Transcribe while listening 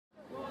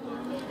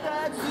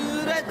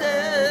てラ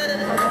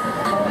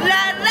ラ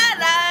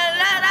ラ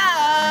ララ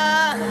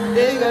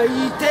描い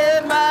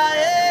てまえ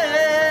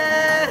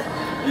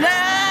ラ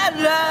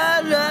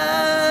ララ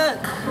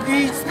い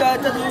つか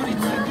たどり着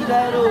く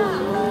だろう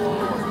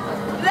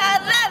ラ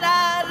ラ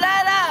ラ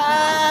ラ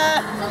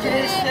ラ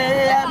決して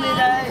やめ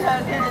ない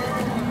はげ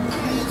気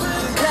づ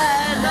か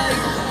ないふ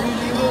り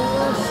を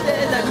し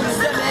て慰め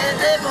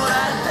てもら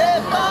って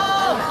も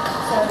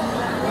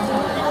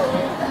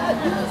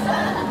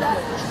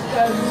は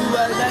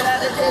流れ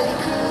てい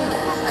く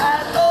あ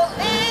と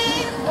一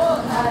歩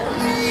あと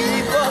一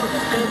歩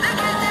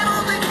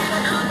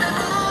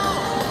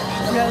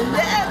やれる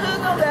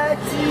のが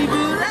自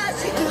分ら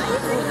しく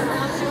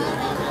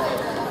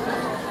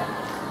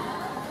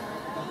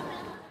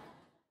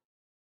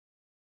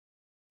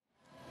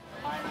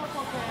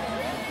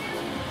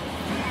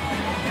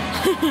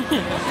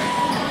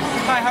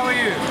Hi, how are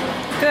you?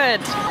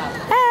 Good.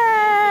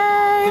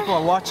 Hey. People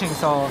are watching,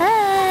 so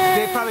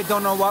they probably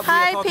don't know what we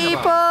are talking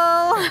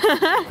about. Hi,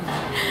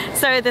 people.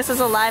 So this is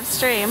a live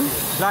stream.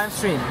 Live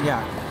stream,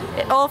 yeah.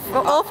 All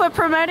for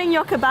promoting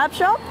your kebab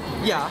shop?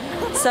 Yeah.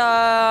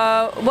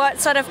 So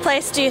what sort of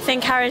place do you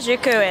think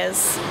Harajuku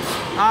is?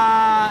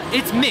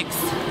 It's mixed.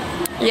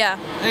 Yeah.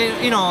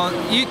 You know,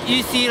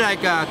 you see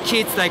like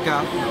kids like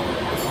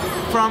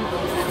from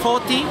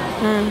 14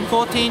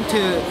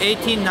 to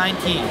 18,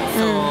 19.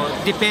 So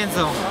depends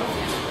on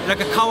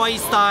like a kawaii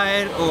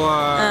style or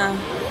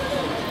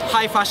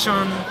high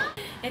fashion.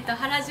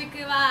 原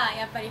宿は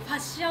やっぱりファッ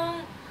ション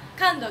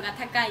感度が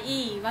高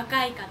い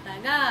若い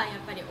方がやっ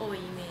ぱり多い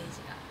イメー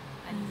ジが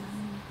あります。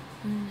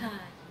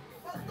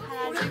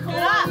原宿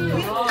は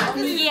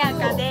賑や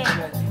かで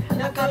明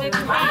るく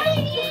て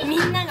み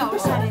んながお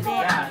しゃれで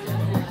や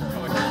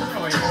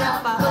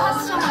っぱファ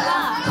ッションが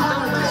ど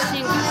んどん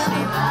進化して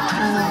います。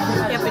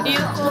やっぱ流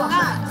行が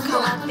変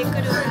わってくるから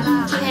流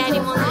行り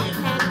物が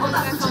変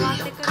わって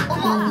くるからみ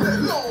んな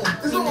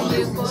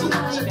流行に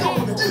な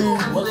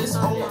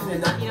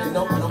っていろん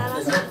な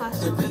新しいファッ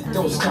ションみんな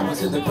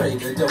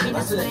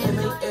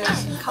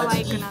可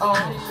愛くなって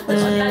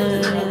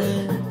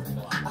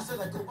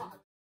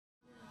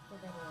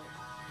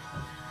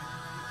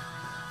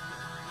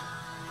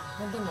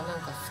でもなん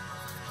か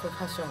こういう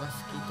ファッションが好き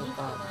と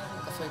か、なん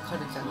かそういうカ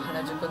ルチャー、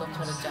原宿の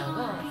カルチャー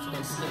が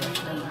すごい好き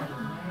な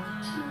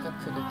人が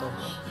来ると思う。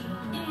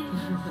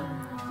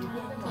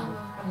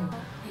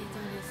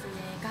です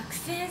ね、学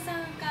生さ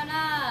んか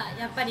ら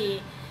やっぱ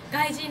り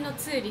外人の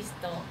ツーリス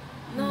ト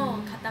の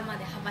方ま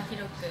で幅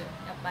広くや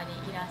っぱり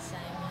いらっしゃ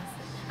いま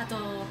す。あと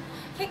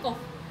結構なん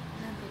て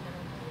言うんだ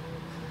ろ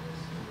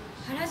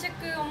う、原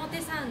宿表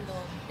参道っ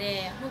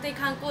て本当に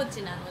観光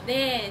地なの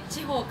で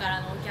地方か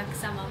らのお客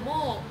様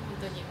も本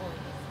当に多いですね。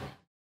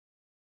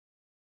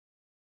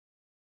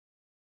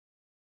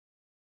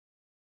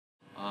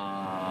でも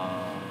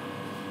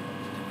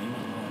今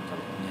のなんだ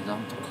ろう、値段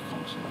とかか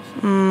もしれないです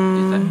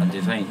ね。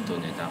デザインと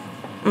値段だ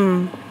と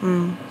思いま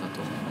す。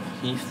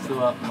品質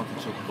はまた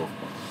ちょっと、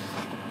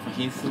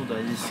品質も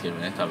大事ですけど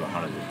ね、多分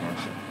原宿の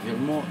人より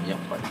もやっ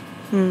ぱり安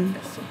いの方が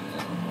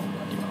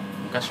今、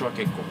昔は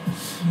結構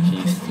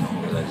品質の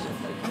方が大事だった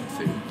りとか、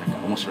そういうなんか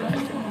面白いアイテ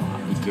ムが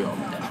行くよ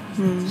みたいな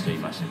人い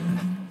ましたけど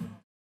ね。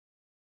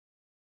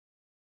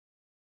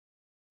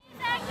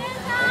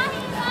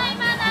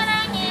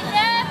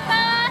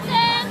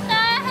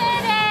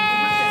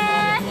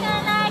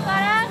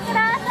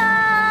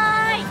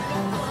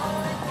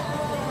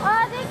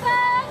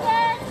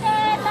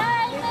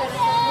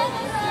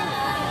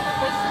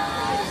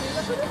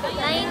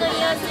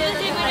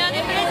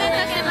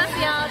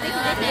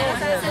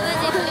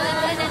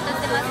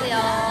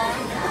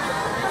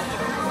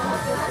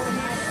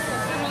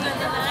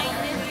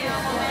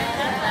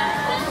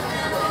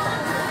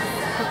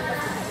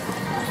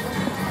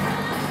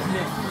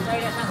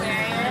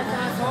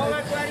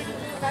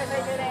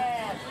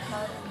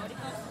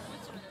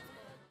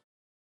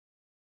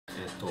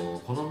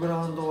このブ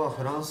ランドは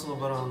フランスの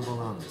ブランド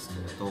なんですけ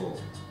れど、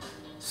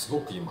す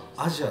ごく今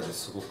アジアで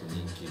すごく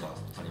人気があ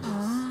り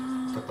ま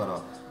す。だから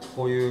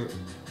こういう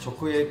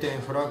直営店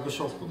フラッグ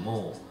ショップ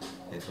も、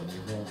日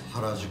本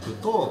原宿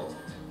と、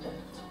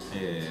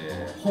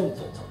香港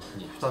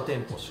に2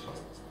店舗しか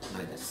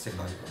ないです、世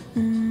界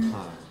で。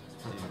は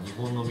い、日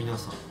本の皆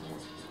さんも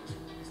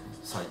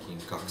最近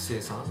学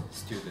生さん、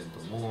スチューデン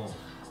トも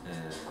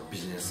ビ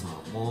ジネスマ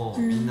ンも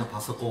みんな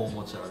パソコンを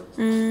持ち歩く、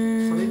そ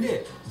れ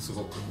です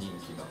ごく人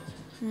気が。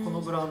こ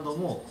のブランド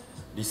も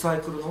リサイ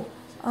クルの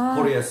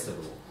ポリエステルを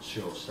使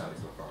用したり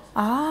とか、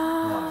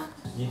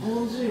日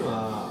本人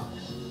は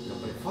やっ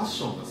ぱりファッ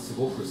ションがす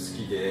ごく好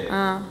きで、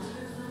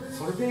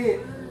それで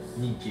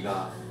人気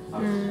があ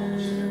るのかも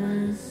しれない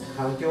です。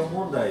環境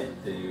問題っ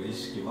ていう意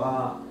識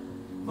は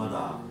ま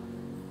だ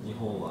日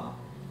本は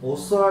オー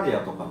ストラリ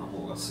アとかの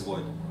方がすご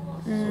いと思い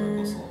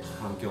ます。それこそ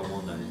環境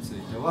問題につい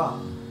ては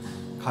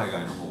海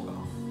外の方が、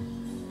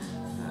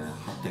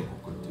発展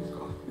国っていう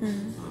か、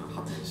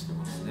発展して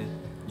ますね。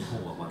日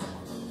本はまだまだだと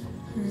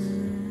思いま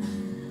す。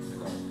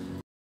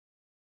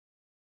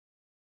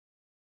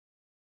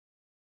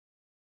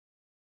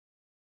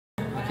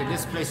Okay,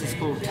 this place place is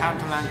called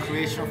Tantaland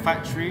Creation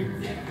Factory,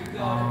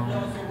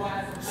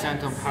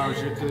 center of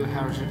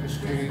Harajuku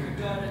Street.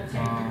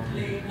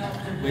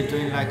 We're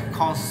doing like a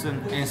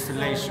constant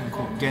installation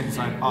called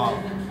Genzai Art.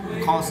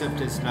 The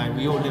concept is like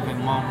we all live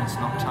in moments,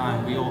 not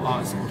time. We all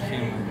art is called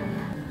human.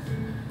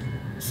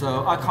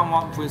 So I come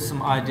up with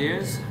some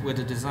ideas with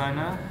a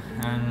designer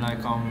and like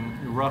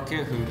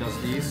Rocket who does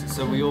these.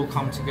 So we all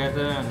come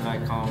together and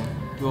like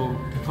we'll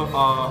put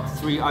our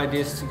 3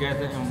 ideas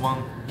together in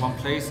one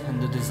place,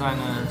 and the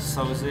designer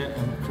sews it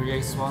and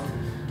creates one.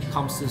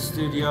 Comes to the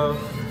studio,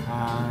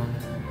 and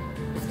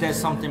if there's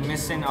something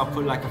missing, I'll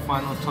put like a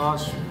final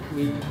touch.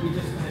 We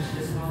just finished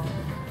this one.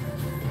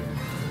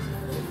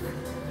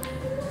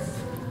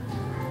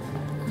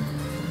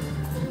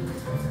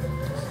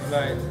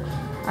 Like,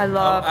 I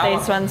love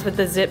these ones with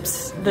the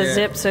zips. The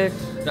zips are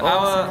the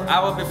awesome.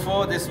 hour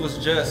before this was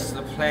just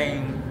a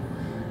plain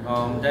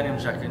denim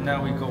jacket.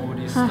 Now we got all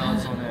these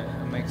studs on it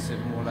and makes it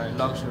more like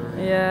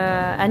luxury.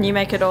 Yeah, and you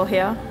make it all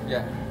here?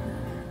 Yeah.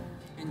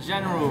 In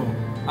general,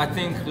 I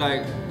think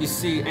like you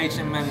see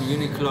H&M and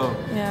Uniqlo,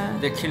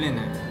 they're killing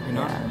it, you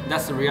know? Yeah.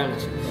 That's the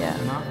reality,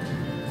 you know?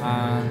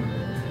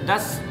 And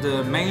that's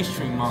the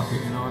mainstream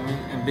market, you know what I mean?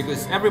 And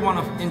because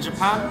in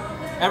Japan,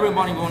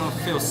 everybody want to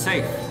feel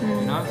safe,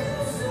 you know?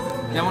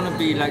 They want to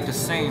be like the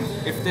same.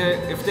 If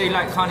they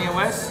like Kanye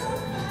West,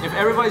 if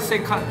everybody say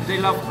they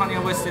love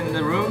Kanye West in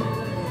the room,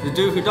 the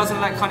dude who doesn't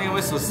like Kanye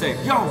West will say,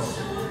 "Yo,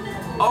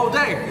 all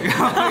day."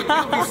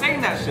 He'll be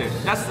saying that shit.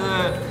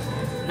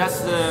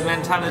 That's the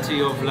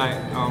mentality of like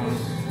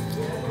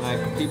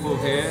people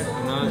here.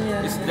 You know,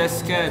 they're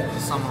scared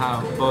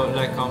somehow. But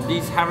like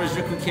these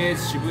Harajuku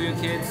kids, Shibuya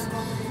kids,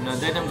 you know,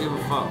 they don't give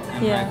a fuck.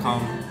 And like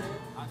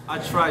I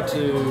try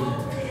to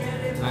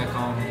like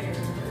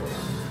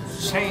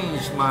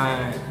change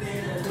my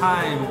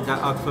time that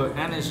I put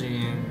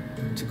energy in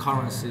to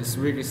currency. It's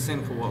really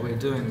simple what we're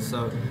doing,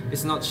 so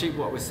it's not cheap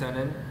what we're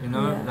selling, you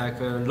know. Like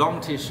a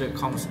long t-shirt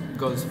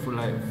goes for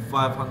like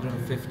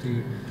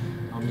 550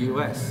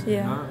 US,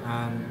 you know,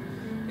 and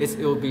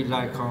it'll be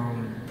like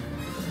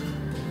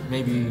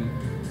maybe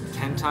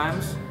 10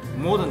 times,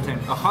 more than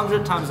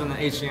 100 times on an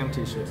H&M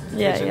t-shirt.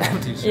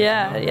 T-shirt,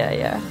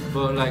 yeah.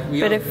 But like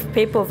if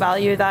people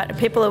value that,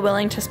 people are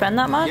willing to spend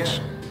that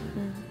much.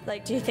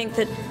 Like, do you think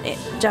that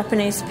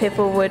Japanese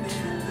people would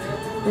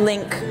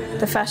link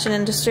the fashion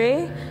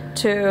industry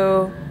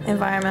to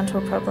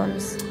environmental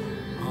problems?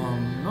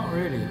 Not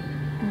really.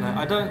 Like,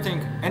 I don't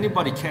think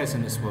anybody cares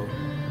in this world.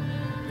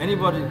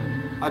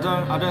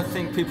 I don't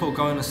think people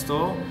go in a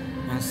store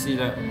and see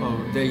like,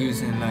 oh, they're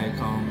using like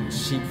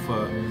sheep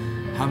fur.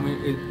 How many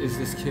is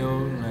this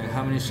killed? Like,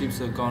 how many sheep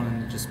are gone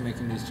and just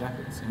making these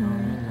jackets? You know what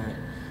I mean? Like,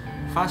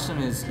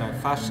 fashion is like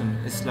fashion.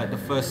 It's like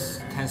the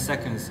first 10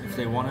 seconds if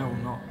they want it or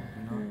not.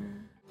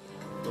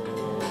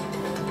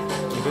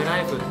ギブ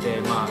ライフっ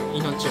てまあ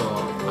命を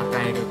与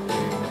えるってい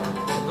う意味なん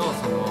だけど、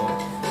その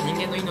人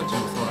間の命もそ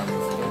うなんで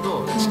すけど、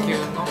地球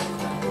の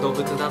動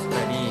物だった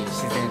り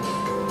自然っ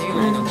ていう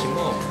命も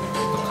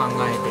考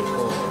えていこ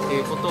うって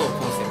いうことをコ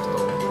ンセプト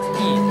に、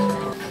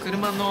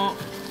車の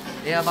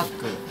エアバッ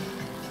グ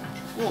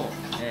を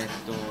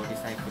リ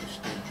サイクルし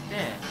ていて、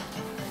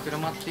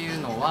車っていう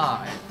の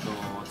は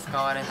使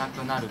われな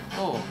くなる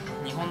と、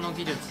日本の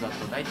技術だ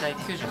と大体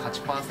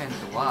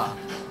 98% は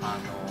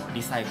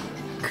リサイク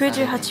ル。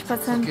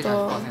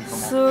98%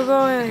す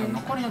ごい。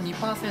残りの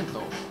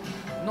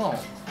 2% の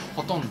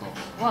ほとんど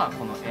は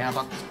このエア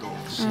バッグ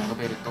とシート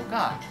ベルト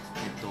が、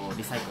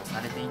リサイクルさ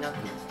れていなくっ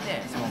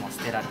てそのまま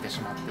捨てられてし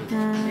まっているって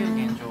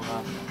いう現状が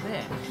あるの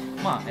で、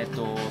まあ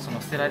その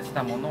捨てられて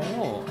たもの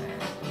を、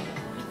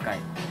一回、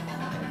引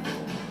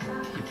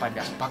っ張り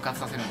出して爆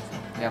発させるんです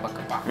よ。エアバッグ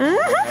がバーンと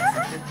爆発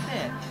させて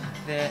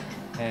で、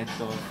結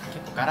構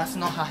ガラス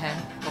の破片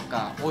と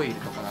かオイル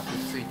とかがくっ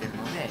ついてる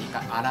ので一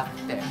回洗っ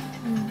て、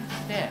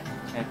で、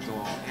エ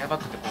アバッ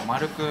グってこう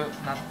丸く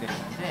なってる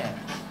ので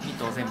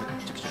糸を全部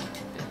チョキチョキ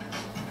切っ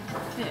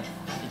てで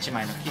1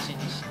枚の生地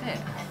にして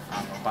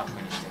バッ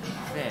グにしてる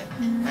ので、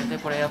大体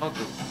これエアバッグ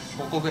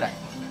5個ぐらい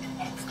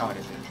使われ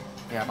てる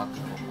エアバッ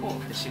グ5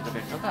個でシートベ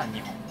ルトが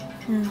2本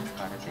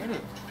使われてい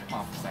る、ま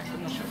あ、アップサイク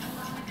ルの商品。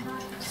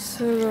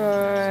すごい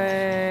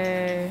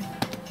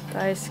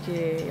大好き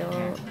よ。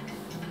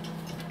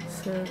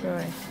すごい。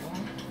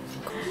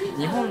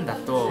日本だ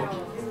と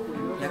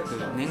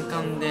約年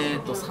間で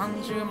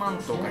30万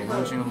頭から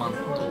40万頭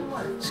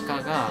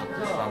鹿が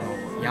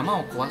山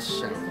を壊し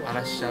ちゃう、荒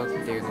らしちゃうっ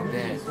ていうの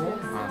で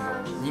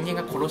人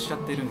間が殺しちゃっ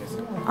てるんです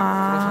よ。殺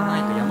さな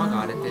いと山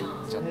が荒れてっ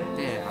ちゃっ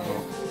て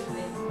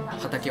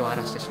畑を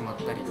荒らしてしまっ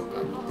たりと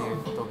かっていう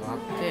ことがあっ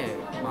て、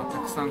まあ、た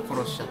くさん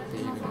殺しちゃってい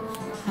るので、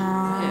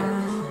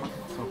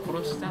その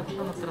殺しちゃったん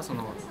だったらそ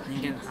の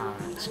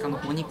鹿の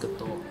お肉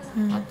と、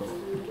あと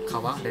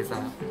皮レザー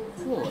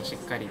をしっ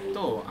かり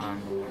と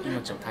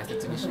命を大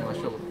切にしまし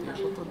ょうっ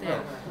ていうことで、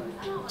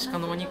鹿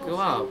のお肉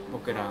は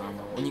僕ら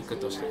お肉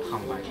として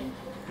販売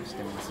し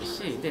てます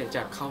し、でじ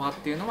ゃあ皮っ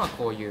ていうのは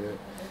こういう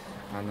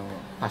フ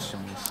ァッショ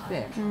ンにして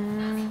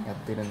やっ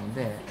てるの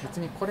で、別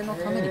にこれの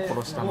ために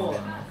殺したので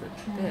はなくっ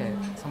て、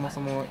そも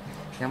そも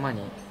山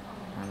に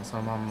そ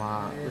のまん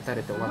ま打た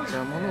れて終わっち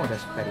ゃうものをしっ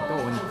かりと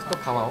お肉と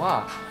皮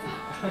は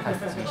大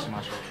切にし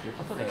ましょうという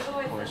ことでこ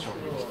ういう商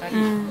品にしたり、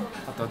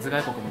あと頭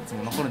蓋骨もいつ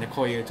も残るんで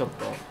こういうちょっ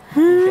と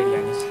インテリア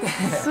にして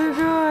すごい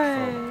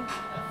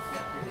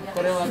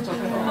これはちょっ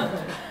と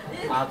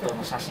アート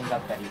の写真だ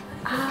ったり、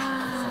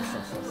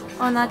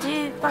同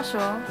じ場所、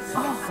そ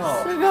う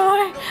すご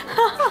い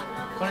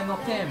これの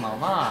テーマ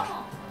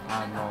は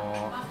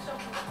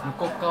向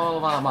こう側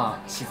はま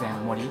あ自然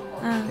森、で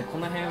こ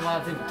の辺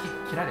は全部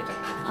切られちゃっ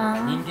て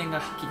る、人間が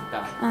切っ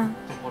たと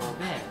ころ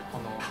で、こ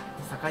の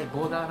境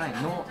ボーダーライン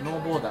ノー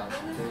ボーダーっ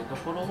ていうと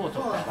ころをちょ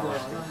っと表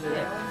していて、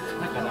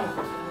だから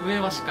上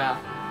は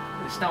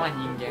鹿、下は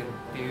人間っ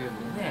ていう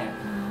ので、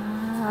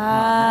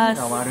何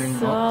が悪いのっ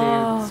て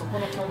いう、そこ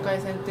の境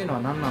界線っていうのは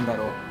何なんだ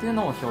ろうっていう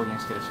のを表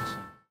現してる写真。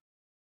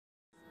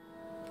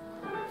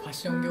ファッ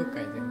ション業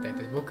界全体と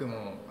して僕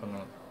もこ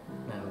の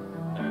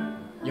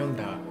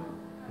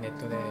ネッ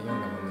トで読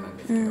んだものなん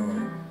ですけど、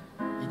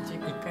一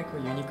回こ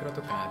うユニクロ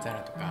とかザ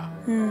ラとか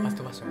ファス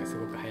トファッションがす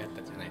ごく流行っ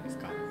たじゃないです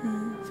か、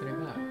それが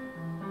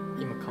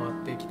今変わっ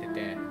てきて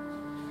て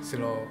ス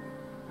ロー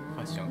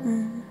ファッショ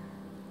ン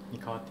に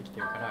変わってきて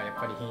るから、やっ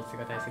ぱり品質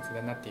が大切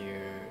だなってい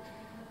う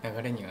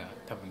流れには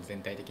多分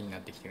全体的にな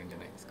ってきてるんじゃ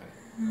ないですかね、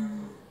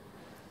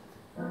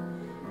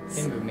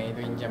全部メイ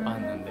ドインジャパ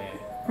ンなんで。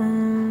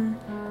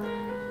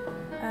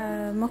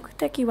目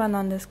的は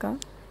何ですか？あ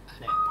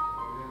れ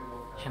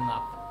ヘムア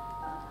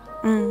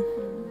ップ、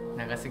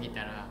長すぎ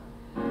たら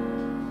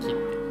切って、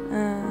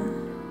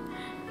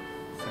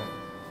So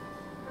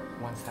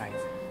one size.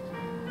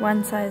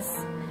 One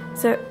size.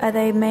 So are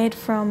they made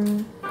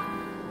from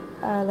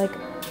like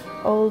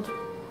old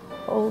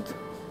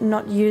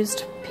not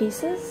used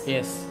pieces?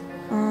 Yes.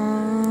 Not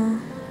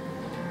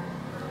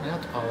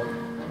old,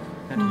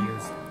 not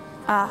used.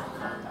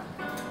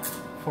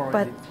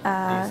 But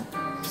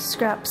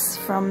scraps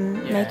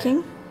from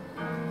making?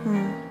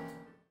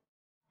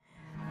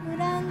 ブ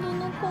ランド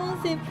のコ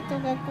ンセプト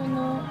がこ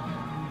の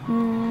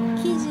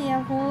生地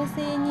や縫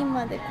製に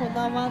までこ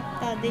だわっ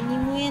たデニ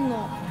ムへ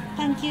の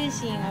探求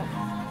心を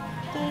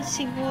手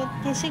仕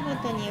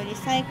事により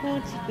再構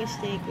築し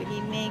ていく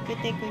リメイク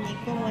テクニ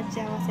ックを持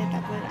ち合わせ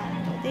たブラ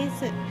ンドで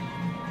す。で、も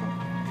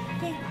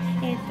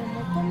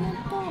とも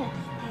と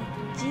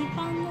ジー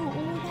パンのオー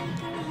ダー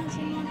から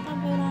始まった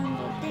ブラン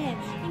ドで、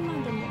今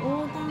で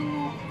もオーダー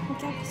のお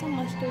客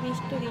様一人一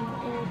人の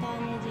オーダー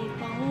のジー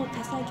パンを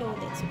手作業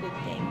で作っ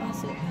ていま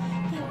す。で、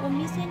お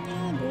店に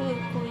ある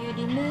こういう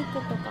リメイク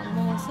とか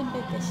も全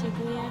て渋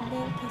谷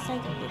で手作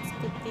業で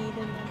作ってい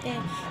るので、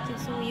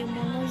そういう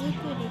ものづ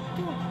くり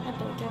と、あ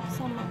とお客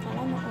様か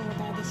らのオー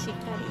ダーでしっ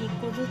かり一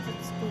個ず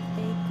つ作っ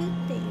ていく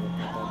っていう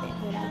ことで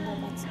ブラ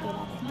ンドが作られ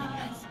てい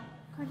ます。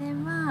これ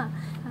は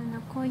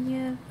こう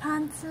いうパ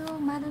ンツを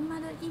丸々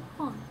1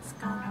本使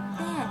っ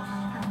て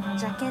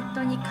ジャケッ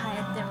トに変え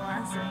て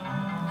ます。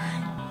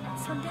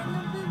袖の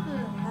部分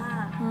は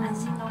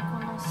足のこ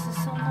の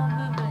裾の部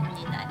分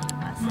になり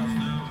ます。で、こ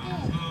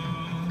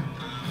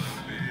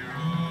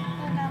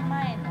こが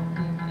前の部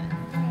分で、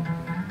こ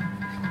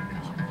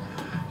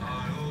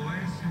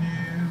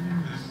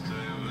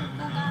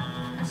こが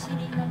お尻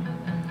の部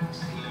分になり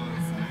ま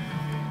す。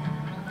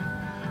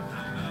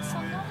そ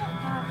の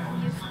他こ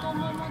ういう太も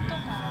もとか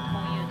のこ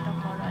ういうと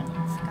ころに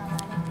使われ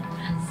てま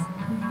す。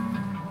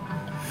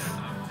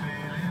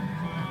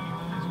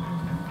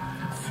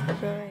す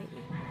ごい。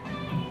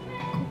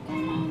ここの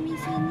お店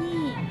に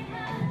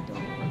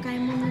お買い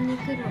物に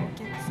来るお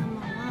客様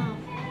は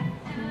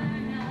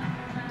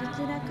どち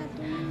らか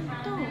という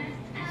と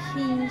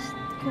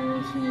高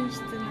品質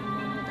なも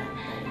のだっ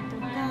たりと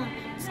か、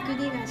作り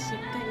がしっ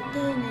かり丁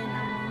寧な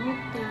もの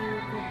っていう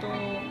ことが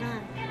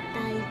第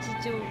一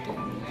条件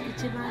に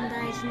一番大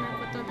事な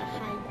ことが入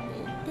っ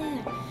ていて、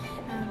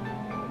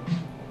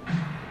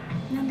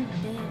なの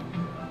で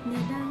値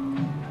段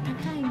高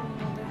いもの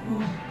で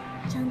も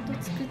ちゃんと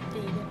作って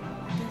いれば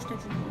私た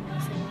ちのお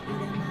店は売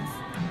れます。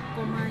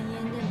5万円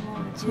でも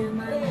10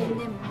万円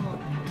でも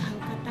買う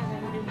方が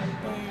いるの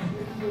で、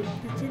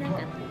どちらか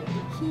というと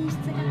品質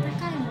が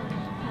高いものの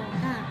方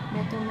が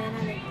求めら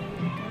れている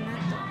かな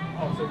と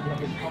思っ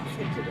てま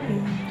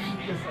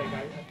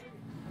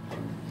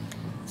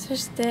す。そ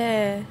して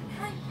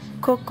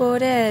ここ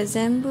で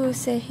全部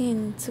製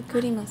品作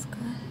りますか？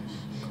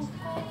こ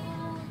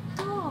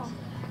こと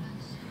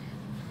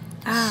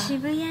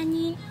渋谷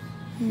に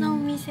のお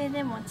店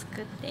でも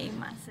作ってい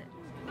ます。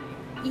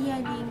イヤ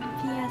リング、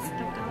ピアスと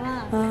か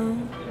は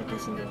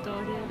私の同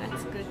僚が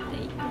作ってい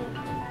て、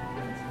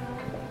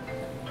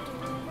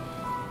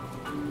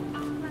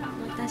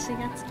私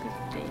が作っ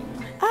てい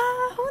ます。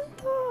本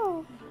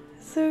当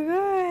すご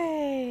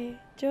い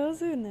上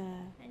手な。あ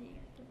り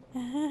がとう。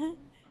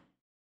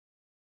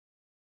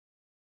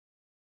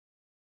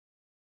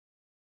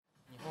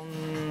日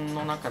本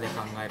の中で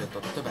考えると、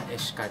例えばエ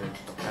シカル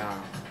とか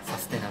サ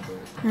ステナブル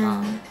と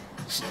か、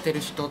知ってる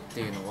人って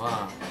いうの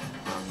は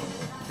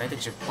大体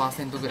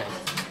 10% ぐらいっ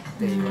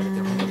て言われて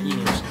る、本当に意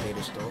味を知ってい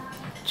る人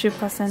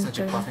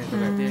 10%, 10%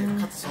 ぐらいで、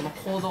かつその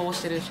行動を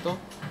してる人っ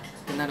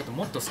てってなると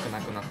もっと少な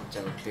くなっち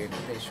ゃうっていう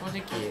ので、正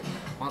直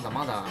まだ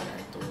まだ、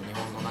日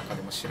本の中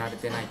でも知られ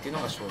てないっていう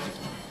のが正直なと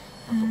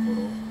こ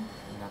ろに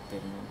なってい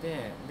るの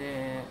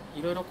で、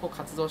いろいろこう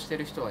活動して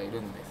る人はいる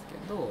んですけ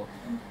ど、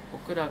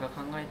僕らが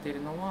考えてい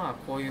るのは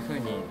こういうふう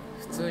に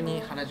普通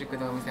に原宿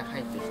でお店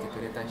入ってきてく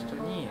れた人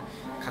に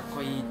かっ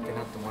こいいって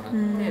なってもらっ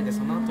て、で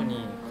その後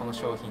にこの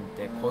商品っ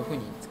てこういうふう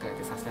に使え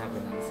てサステナブ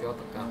ルなんですよ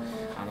とか、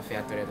フェ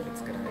アトレードで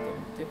作られてる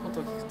っていうこと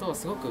を聞くと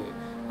すごく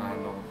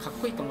かっ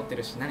こいいと思って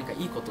るし、何か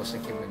いいことをした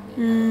気分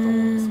に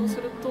なると思う。そう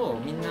すると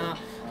みんな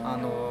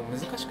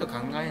難しく考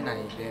えな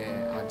い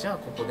で、じゃあ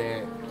ここ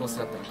でどうせ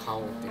だったら買お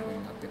うっていうふう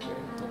になってくれる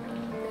と思うの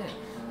で、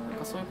なん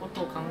かそういうこ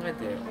とを考え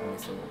てお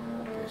店を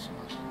オープンし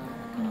ましたね。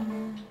だから。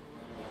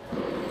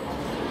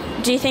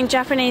Do you think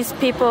Japanese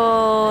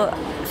people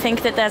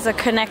think that there's a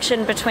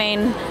connection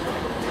between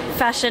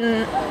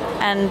fashion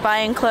and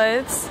buying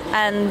clothes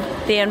and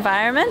the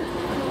environment?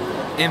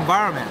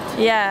 Environment.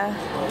 Yeah.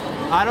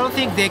 I don't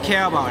think they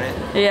care about it.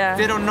 Yeah.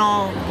 They don't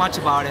know much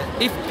about it.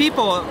 If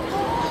people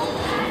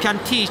can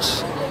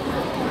teach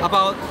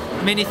about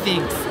many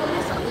things,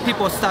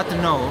 people start to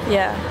know.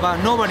 Yeah.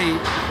 But nobody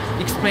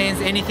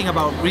explains anything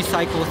about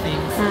recycle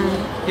things.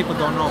 People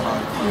don't know about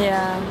it.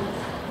 Yeah.